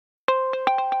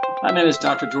My name is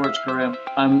Dr. George Khouri.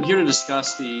 I'm here to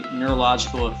discuss the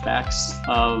neurological effects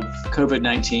of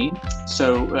COVID-19.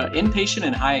 So inpatient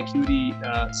and high acuity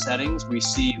settings, we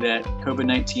see that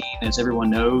COVID-19, as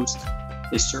everyone knows,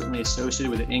 is certainly associated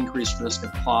with an increased risk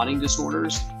of clotting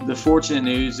disorders. The fortunate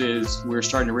news is we're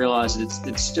starting to realize that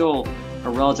it's still a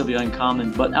relatively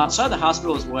uncommon, but outside the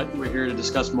hospital is what we're here to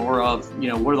discuss more of.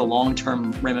 What are the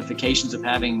long-term ramifications of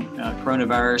having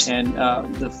coronavirus?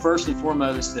 And the first and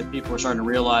foremost that people are starting to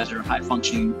realize are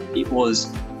high-functioning people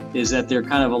is that they're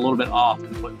kind of a little bit off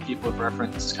in what people have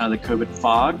referenced as kind of the COVID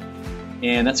fog.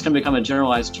 And that's going to become a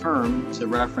generalized term to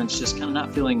reference just kind of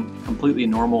not feeling completely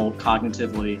normal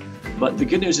cognitively. But the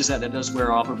good news is that does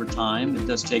wear off over time. It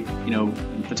does take,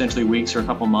 potentially weeks or a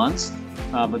couple months,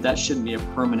 but that shouldn't be a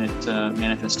permanent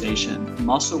manifestation.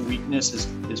 Muscle weakness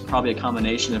is probably a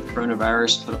combination of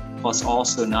coronavirus, plus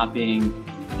also not being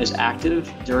as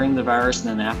active during the virus and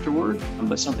then afterward,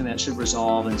 but something that should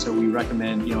resolve. And so we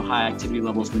recommend, high activity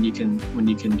levels when you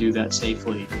can do that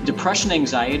safely. Depression,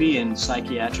 anxiety, and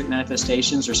psychiatric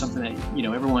manifestations are something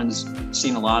that, everyone's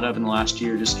seen a lot of in the last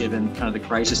year, just given kind of the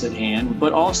crisis at hand,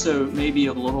 but also maybe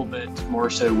a little bit more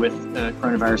so with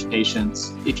coronavirus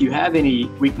patients. If you have any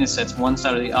weakness that's one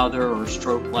side or the other, or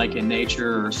stroke-like in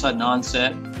nature, or sudden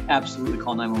onset, absolutely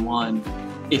call 911.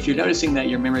 If you're noticing that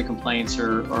your memory complaints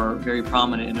are very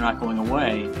prominent and they're not going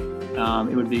away,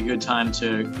 it would be a good time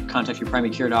to contact your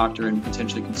primary care doctor and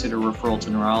potentially consider referral to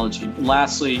neurology.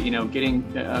 Lastly, getting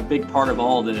a big part of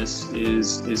all this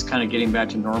is kind of getting back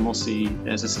to normalcy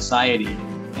as a society.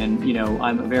 And,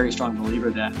 I'm a very strong believer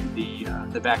that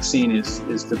the vaccine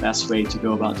is the best way to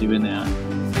go about doing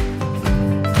that.